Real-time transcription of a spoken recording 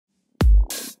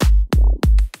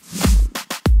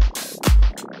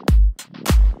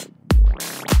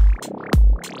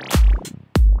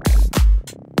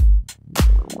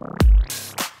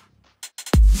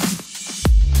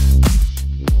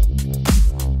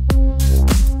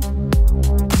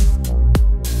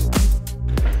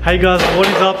Hey guys, what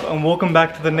is up and welcome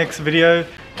back to the next video.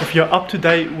 If you're up to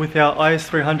date with our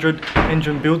IS300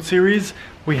 engine build series,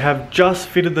 we have just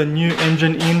fitted the new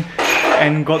engine in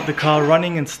and got the car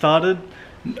running and started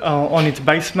on its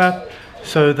base map.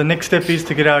 So the next step is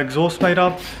to get our exhaust made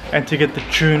up and to get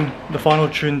the final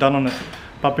tune done on it.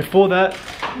 But before that,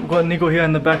 we've got Nico here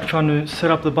in the back trying to set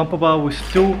up the bumper bar. We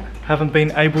still haven't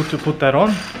been able to put that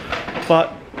on,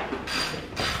 but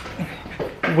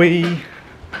we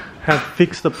have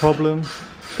fixed the problem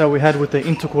that we had with the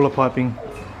intercooler piping.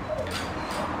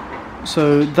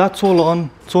 So that's all on,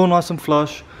 it's all nice and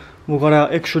flush. We've got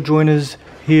our extra joiners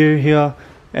here,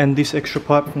 and this extra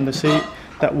pipe from the C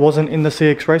that wasn't in the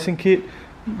CX Racing kit,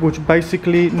 which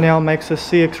basically now makes the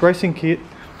CX Racing kit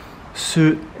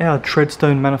suit our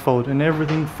treadstone manifold, and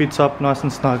everything fits up nice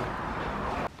and snug.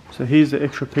 So here's the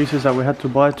extra pieces that we had to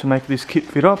buy to make this kit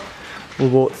fit up. We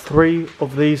bought 3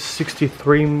 of these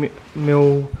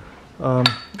 63mm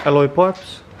alloy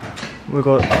pipes. We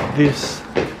got this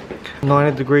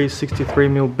 90 degrees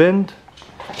 63mm bend,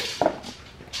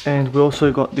 and we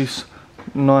also got this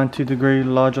 90 degree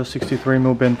larger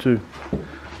 63mm bend too.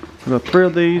 We got 3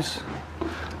 of these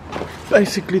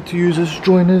basically to use as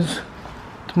joiners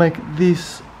to make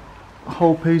this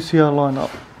whole piece here line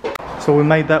up. So we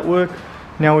made that work.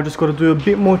 Now we just got to do a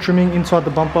bit more trimming inside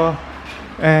the bumper,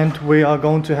 and we are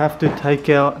going to have to take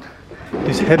out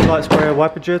these headlight sprayer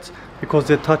wiper jets because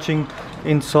they're touching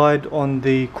inside on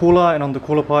the cooler and on the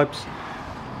cooler pipes,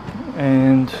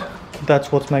 and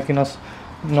that's what's making us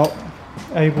not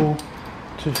able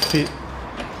to fit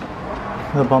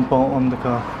the bumper on the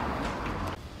car.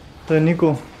 So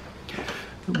Nico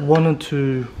wanted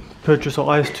to purchase an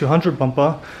IS200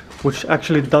 bumper, which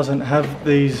actually doesn't have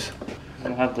these.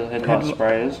 Doesn't have the headlight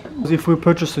sprayers. If we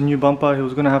purchased a new bumper, he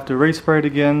was going to have to respray it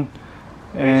again,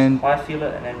 and high fill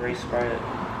it and then respray it,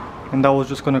 and that was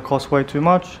just going to cost way too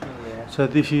much. Yeah. So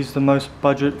this is the most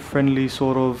budget friendly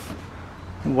sort of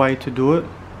way to do it.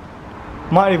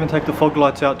 Might even take the fog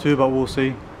lights out too, but we'll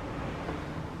see.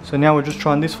 So now we're just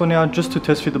trying this for now, just to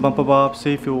test fit the bumper bar up,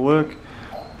 see if it will work,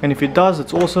 and if it does,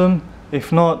 it's awesome.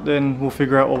 If not, then we'll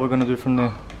figure out what we're going to do from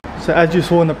there. So as you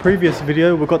saw in the previous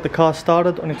video, we got the car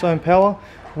started on its own power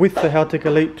with the Haltech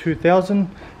Elite 2000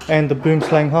 and the boom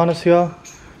slang harness here.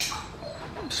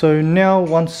 So now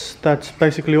once that's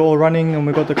basically all running and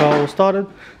we got the car all started,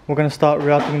 we're going to start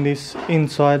routing this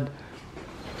inside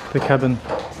the cabin.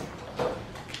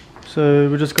 So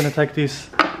we're just going to take this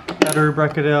battery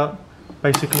bracket out,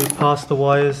 basically pass the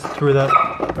wires through that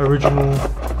original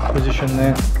position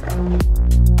there.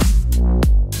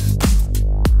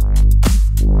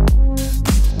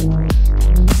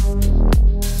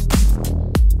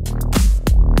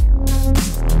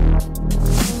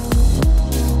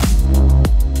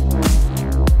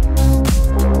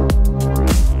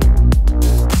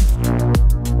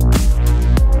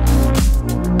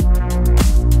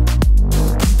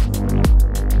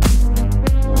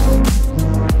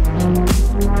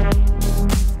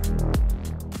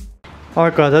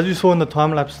 Alright guys, as you saw in the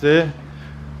time lapse there,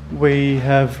 we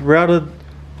have routed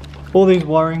all these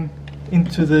wiring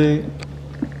into the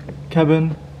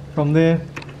cabin from there.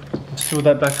 Seal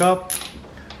that back up,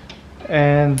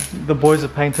 and the boys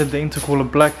have painted the intercooler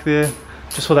black there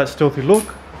just for that stealthy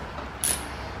look.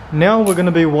 Now we're going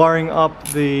to be wiring up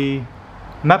the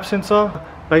map sensor.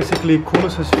 Basically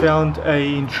Corliss has found a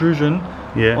intrusion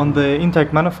on the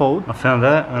intake manifold. I found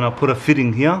that and I put a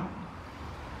fitting here.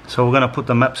 So we're going to put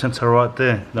the map sensor right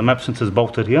there. The map sensor is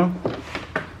bolted here.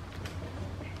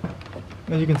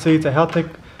 As you can see, it's a Haltech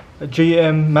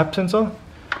GM map sensor,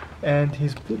 and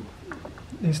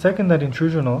he's taken that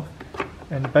intrusion off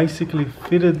and basically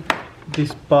fitted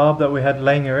this barb that we had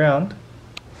laying around,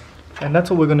 and that's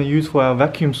what we're going to use for our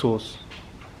vacuum source.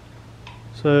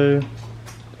 So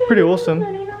pretty awesome.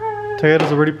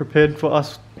 Toyota's already prepared for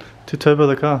us to turbo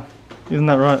the car, isn't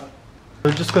that right?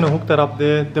 We're just going to hook that up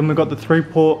there. Then we've got the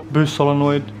 3-port boost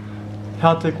solenoid,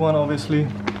 Haltech one obviously,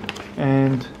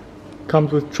 and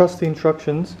comes with trusty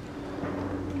instructions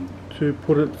to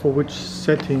put it for which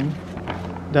setting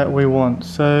that we want.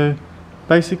 So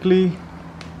basically,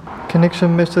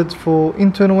 connection methods for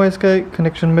internal wastegate,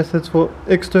 connection methods for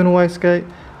external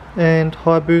wastegate, and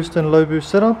high boost and low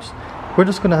boost setups. We're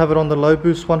just going to have it on the low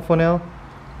boost one for now,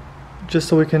 just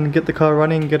so we can get the car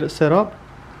running, get it set up,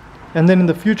 and then in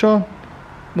the future,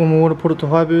 when we want to put it to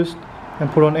high boost and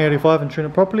put on 85 and tune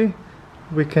it properly,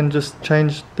 we can just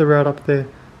change the route up there.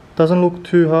 Doesn't look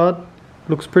too hard,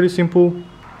 looks pretty simple.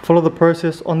 Follow the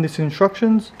process on these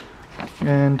instructions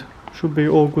and should be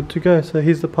all good to go. So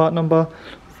here's the part number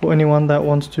for anyone that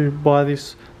wants to buy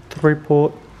this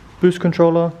 3-port boost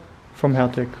controller from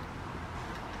Haltech.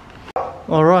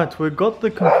 Alright, we've got the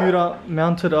computer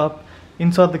mounted up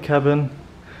inside the cabin.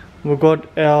 We've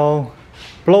got our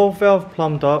blow-off valve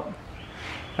plumbed up,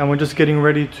 and we're just getting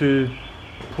ready to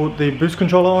put the boost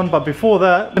controller on. But before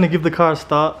that, I'm going to give the car a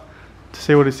start to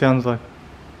see what it sounds like.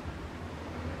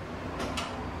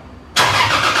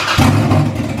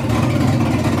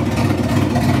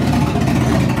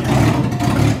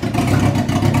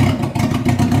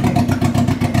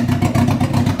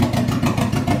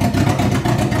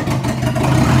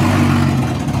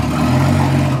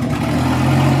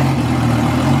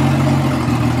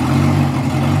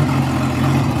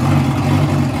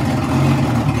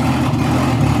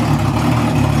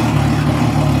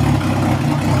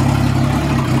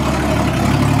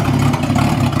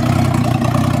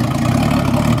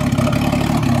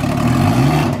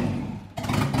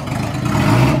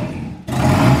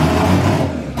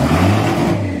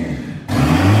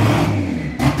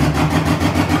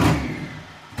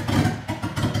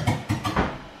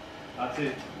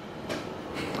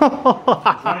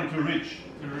 Trying to reach.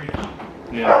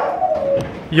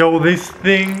 Yeah. Yo, this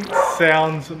thing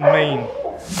sounds mean.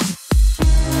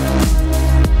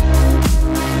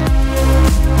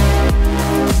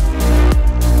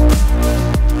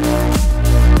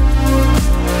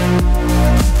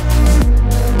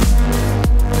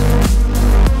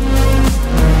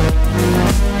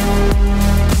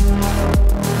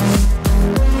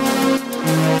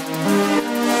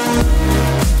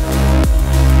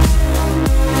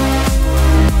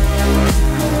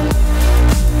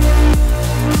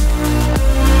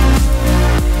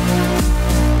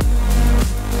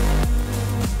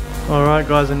 Alright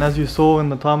guys, and as you saw in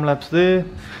the time lapse there,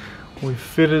 we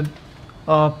fitted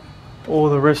up all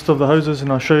the rest of the hoses,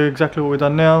 and I'll show you exactly what we've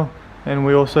done now. And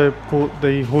we also put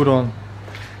the hood on.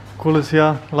 Coolers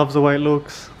here, loves the way it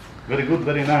looks. Very good,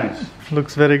 very nice.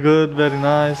 Looks very good, very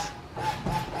nice.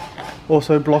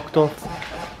 Also blocked off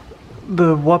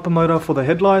the wiper motor for the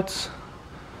headlights.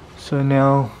 So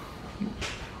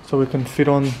we can fit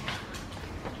on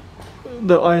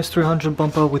the IS300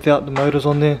 bumper without the motors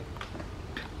on there.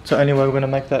 So anyway, we're going to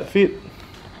make that fit.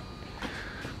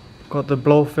 Got the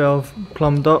blow-off valve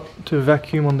plumbed up to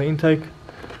vacuum on the intake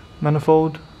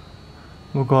manifold.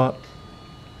 We've got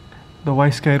the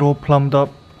wastegate all plumbed up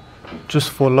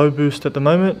just for low boost at the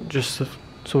moment, just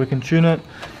so we can tune it.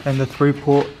 And the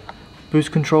 3-port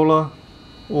boost controller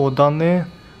all done there.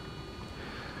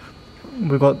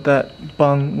 We've got that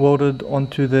bung welded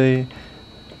onto the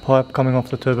pipe coming off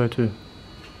the turbo too.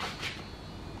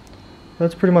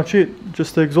 That's pretty much it.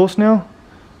 Just the exhaust now,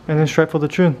 and then straight for the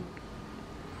tune.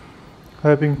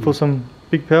 Hoping for some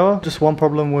big power. Just one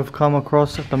problem we've come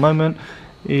across at the moment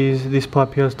is this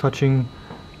pipe here is touching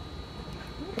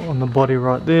on the body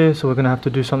right there, so we're going to have to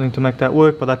do something to make that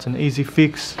work, but that's an easy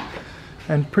fix.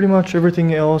 And pretty much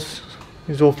everything else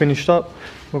is all finished up.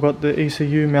 We've got the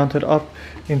ECU mounted up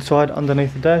inside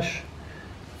underneath the dash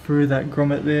through that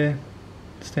grommet there,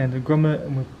 standard grommet,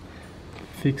 and we've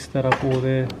fixed that up all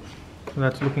there. So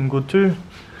that's looking good too.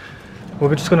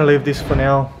 We're just going to leave this for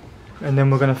now, and then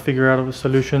we're going to figure out a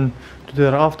solution to do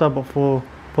that after, but for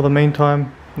the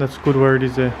meantime, that's good where it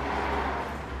is there.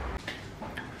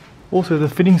 Also, the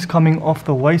fittings coming off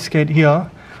the wastegate here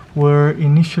were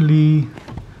initially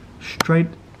straight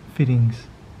fittings.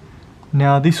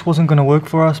 Now this wasn't going to work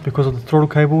for us because of the throttle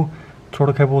cable.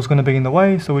 Throttle cable was going to be in the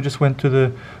way, so we just went to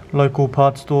the local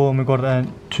parts store and we got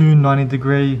two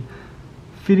 90-degree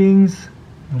fittings,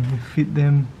 and we fit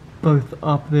them both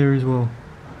up there as well.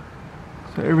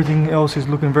 So everything else is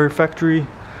looking very factory.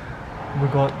 We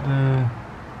got the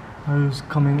hose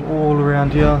coming all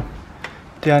around here,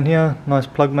 down here, nice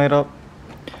plug made up,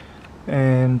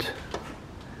 and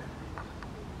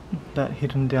that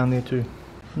hidden down there too.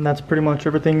 And that's pretty much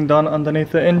everything done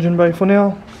underneath the engine bay for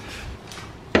now.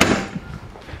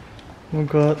 We've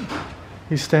got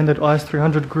his standard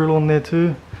IS300 grill on there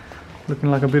too, looking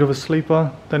like a bit of a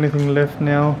sleeper. The only thing left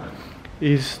now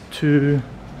is to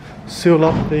seal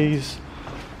up these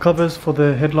covers for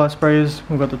the headlight sprayers.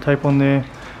 We've got the tape on there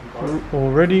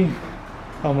already,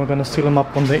 and we're going to seal them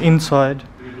up on the inside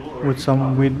with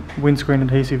some windscreen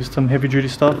adhesive, some heavy duty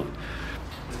stuff.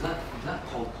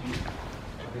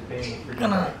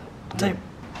 Gonna tape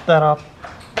that up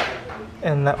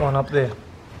and that one up there,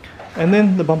 and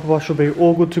then the bumper bar should be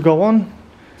all good to go on.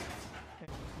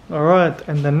 Alright,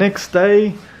 and the next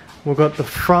day we've got the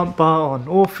front bar on,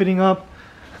 all fitting up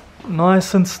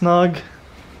nice and snug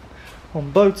on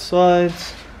both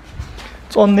sides.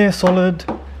 It's on there solid,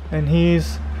 and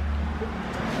here's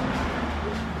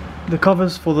the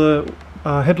covers for the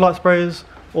headlight sprayers,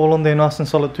 all on there nice and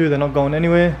solid too. They're not going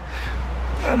anywhere.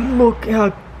 And look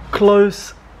how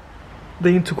close the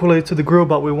intercooler to the grill,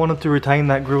 but we wanted to retain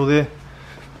that grill there.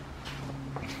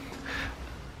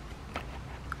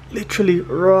 Literally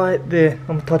right there.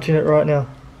 I'm touching it right now.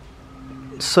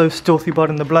 So stealthy, but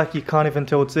in the black you can't even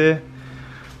tell it's there.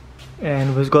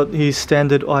 And we've got his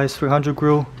standard IS300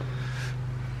 grill,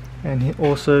 and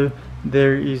also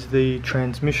there is the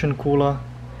transmission cooler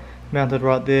mounted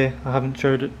right there. I haven't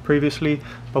showed it previously,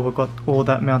 but we've got all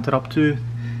that mounted up too.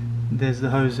 There's the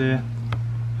hose there,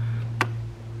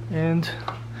 and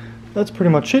that's pretty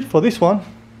much it for this one.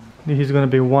 This is going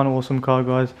to be one awesome car,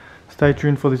 guys. Stay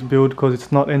tuned for this build because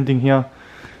it's not ending here.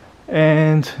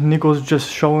 And Nico's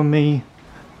just showing me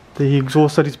the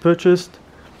exhaust that he's purchased.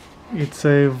 It's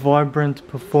a Vibrant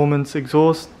Performance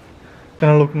exhaust.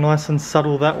 Gonna look nice and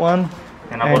subtle, that one.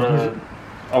 And I've got an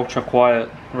ultra quiet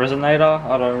resonator.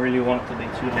 I don't really want it to be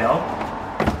too loud.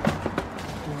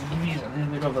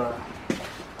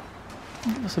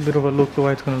 That's a bit of a look, the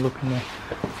way it's gonna look in there.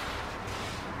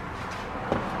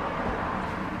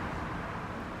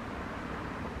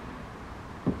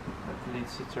 It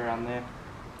sits around there.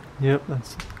 Yep,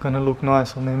 that's gonna look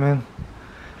nice on there, man.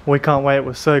 We can't wait.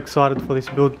 We're so excited for this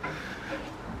build.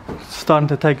 It's starting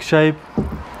to take shape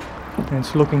and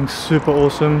it's looking super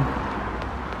awesome.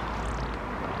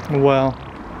 Wow,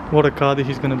 what a car this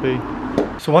is gonna be.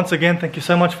 So once again, thank you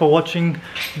so much for watching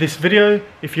this video.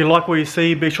 If you like what you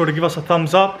see, be sure to give us a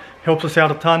thumbs up, helps us out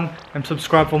a ton, and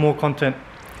subscribe for more content.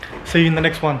 See you in the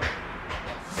next one.